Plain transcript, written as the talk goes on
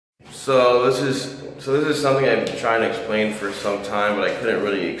So this is something I've been trying to explain for some time, but I couldn't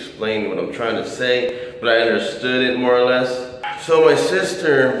really explain what I'm trying to say, but I understood it more or less. So my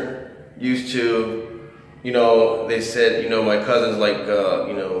sister used to, they said, my cousins like,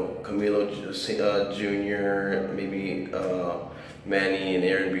 Camilo Jr., maybe Manny and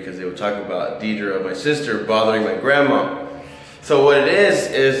Aaron, because they would talk about Deidre, my sister, bothering my grandma. So what it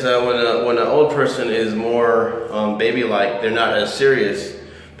is when an old person is more baby-like, they're not as serious,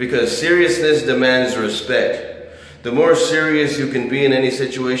 because seriousness demands respect. The more serious you can be in any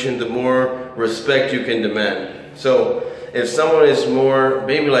situation, the more respect you can demand. So if someone is more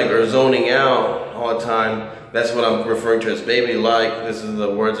baby-like or zoning out all the time, that's what I'm referring to as baby-like. This is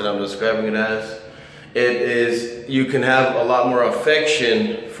the words that I'm describing it as. It is, you can have a lot more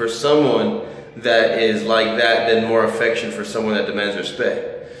affection for someone that is like that than more affection for someone that demands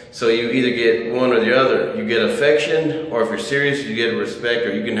respect. So you either get one or the other. You get affection, or if you're serious, you get respect,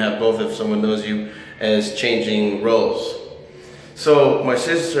 or you can have both if someone knows you as changing roles. So my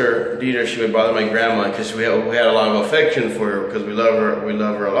sister, Deidre, she would bother my grandma because we had a lot of affection for her because we love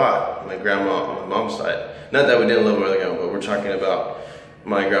her a lot. My grandma on my mom's side. Not that we didn't love my other grandma, but we're talking about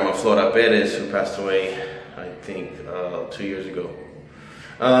my grandma Flora Perez, who passed away, I think, 2 years ago.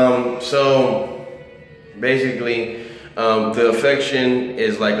 So basically, the affection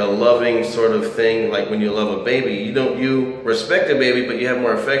is like a loving sort of thing, like when you love a baby. You respect the baby, but you have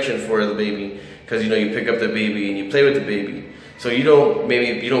more affection for the baby because you pick up the baby and you play with the baby. So you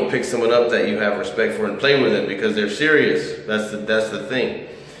don't pick someone up that you have respect for and play with them because they're serious. That's the thing.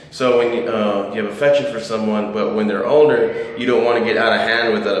 So when you have affection for someone, but when they're older, you don't want to get out of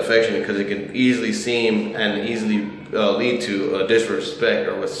hand with that affection because it can easily seem and easily lead to disrespect,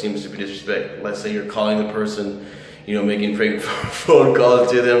 or what seems to be disrespect. Let's say you're calling the person, making phone calls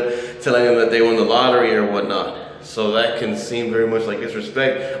to them, telling them that they won the lottery or whatnot. So that can seem very much like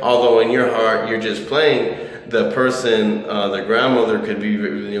disrespect, although in your heart you're just playing. The person, the grandmother, could be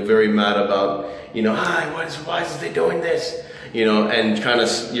very mad about, why is they doing this? And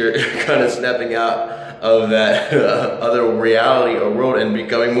you're kind of snapping out of that other reality or world and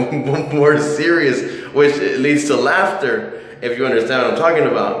becoming more serious, which leads to laughter, if you understand what I'm talking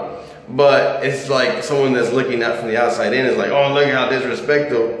about. But it's like someone that's looking out from the outside in is like, oh, look how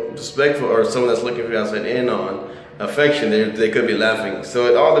disrespectful, or someone that's looking from the outside in on affection, they could be laughing. So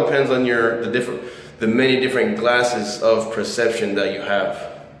it all depends on the many different glasses of perception that you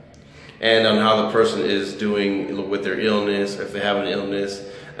have, and on how the person is doing with their illness, if they have an illness,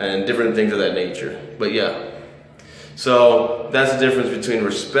 and different things of that nature. But yeah, so that's the difference between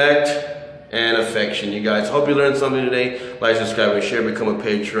respect and affection, you guys. Hope you learned something today. Like, subscribe, and share. Become a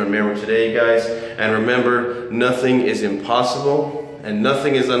Patreon member today, guys. And remember, nothing is impossible and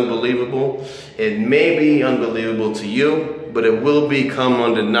nothing is unbelievable. It may be unbelievable to you, but it will become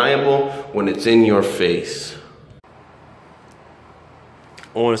undeniable when it's in your face.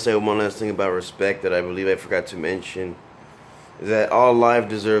 I want to say one last thing about respect that I believe I forgot to mention, is that all life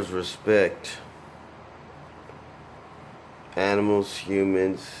deserves respect. Animals,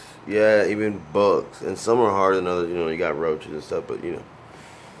 humans, yeah, even bugs. And some are harder than others, you got roaches and stuff, but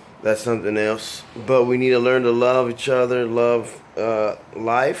that's something else. But we need to learn to love each other, love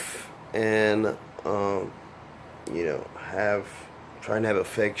life, and trying to have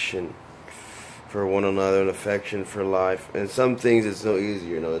affection for one another and affection for life. And some things it's no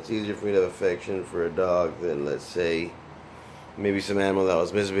easier. It's easier for me to have affection for a dog than, let's say, maybe some animal that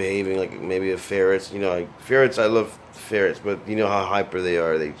was misbehaving, like maybe a ferret. Ferrets, I love ferrets, but you know how hyper they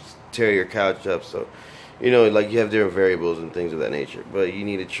are. They tear your couch up. So, like you have different variables and things of that nature. But you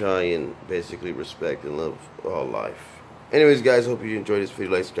need to try and basically respect and love all life. Anyways, guys, hope you enjoyed this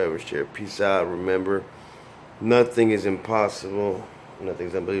video. Like, subscribe, and share. Peace out. Remember, nothing is impossible.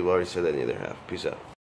 Nothing's unbelievable. I already said that in the other half. Peace out.